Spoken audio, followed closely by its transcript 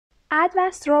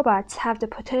Advanced robots have the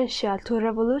potential to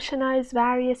revolutionize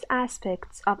various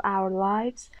aspects of our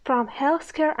lives, from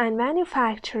healthcare and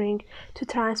manufacturing to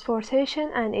transportation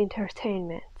and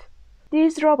entertainment.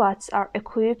 These robots are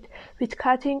equipped with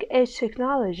cutting-edge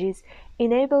technologies,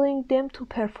 enabling them to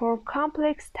perform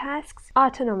complex tasks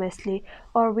autonomously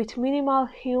or with minimal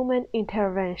human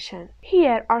intervention.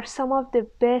 Here are some of the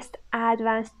best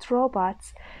advanced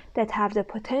robots that have the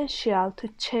potential to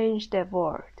change the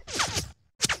world.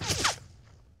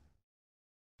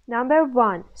 Number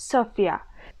 1. Sofia,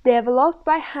 developed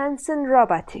by Hanson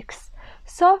Robotics.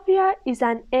 Sofia is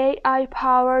an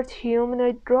AI-powered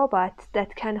humanoid robot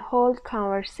that can hold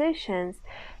conversations,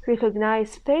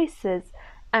 recognize faces,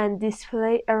 and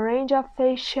display a range of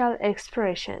facial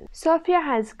expressions. Sofia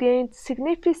has gained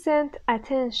significant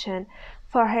attention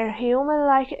for her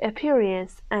human-like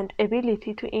appearance and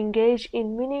ability to engage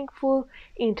in meaningful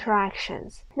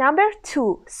interactions. Number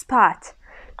 2. Spot,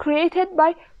 created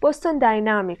by Boston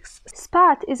Dynamics.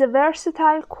 Spot is a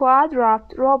versatile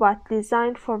quad-wrapped robot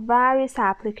designed for various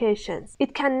applications.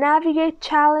 It can navigate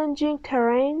challenging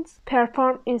terrains,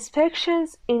 perform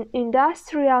inspections in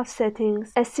industrial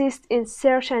settings, assist in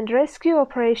search and rescue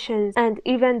operations, and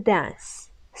even dance.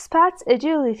 Spot's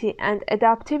agility and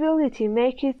adaptability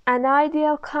make it an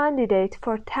ideal candidate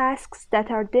for tasks that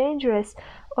are dangerous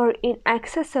or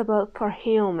inaccessible for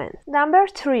humans. Number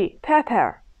 3.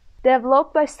 Pepper,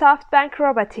 developed by SoftBank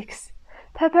Robotics.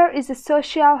 Pepper is a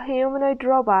social humanoid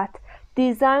robot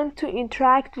designed to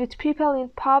interact with people in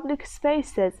public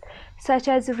spaces such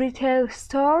as retail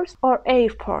stores or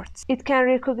airports. It can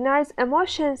recognize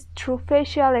emotions through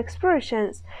facial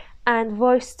expressions and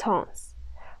voice tones,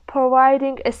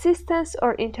 providing assistance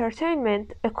or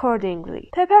entertainment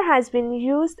accordingly. Pepper has been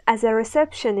used as a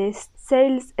receptionist,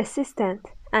 sales assistant,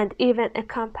 and even a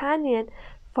companion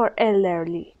for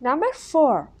elderly. Number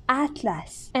 4.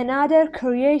 Atlas, another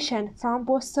creation from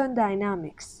Boston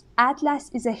Dynamics. Atlas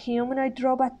is a humanoid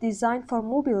robot designed for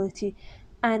mobility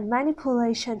and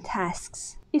manipulation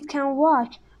tasks. It can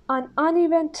walk on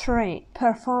uneven terrain,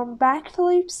 perform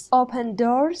backflips, open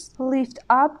doors, lift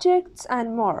objects,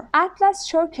 and more. Atlas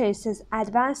showcases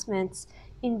advancements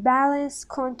in balance,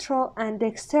 control, and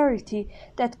dexterity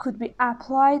that could be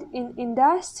applied in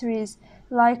industries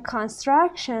like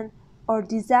construction or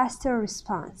disaster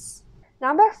response.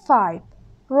 Number 5.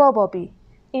 Roby,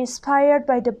 inspired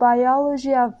by the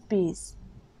biology of bees.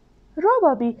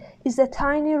 Roby is a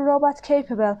tiny robot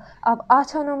capable of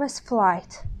autonomous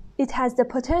flight. It has the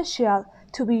potential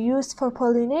to be used for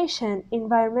pollination,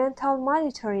 environmental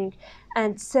monitoring,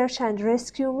 and search and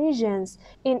rescue missions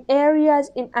in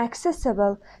areas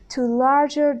inaccessible to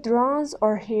larger drones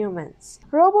or humans.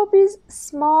 Roby's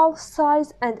small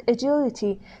size and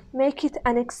agility make it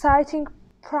an exciting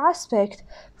prospect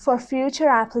for future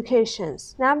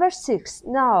applications. Number 6.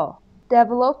 Now,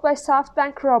 developed by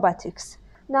SoftBank Robotics.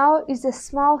 Now is a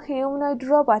small humanoid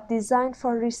robot designed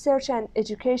for research and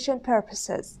education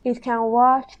purposes. It can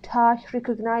walk, talk,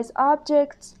 recognize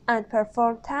objects, and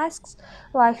perform tasks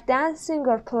like dancing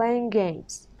or playing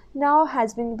games. Now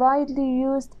has been widely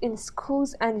used in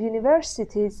schools and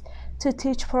universities to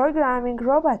teach programming,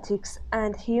 robotics,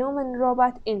 and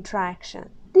human-robot interaction.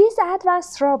 These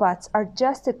advanced robots are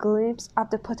just a glimpse of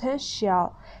the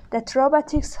potential that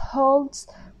robotics holds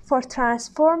for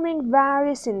transforming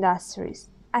various industries.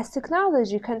 As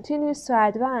technology continues to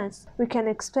advance, we can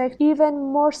expect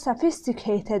even more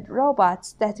sophisticated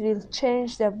robots that will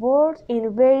change the world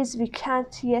in ways we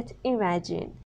can't yet imagine.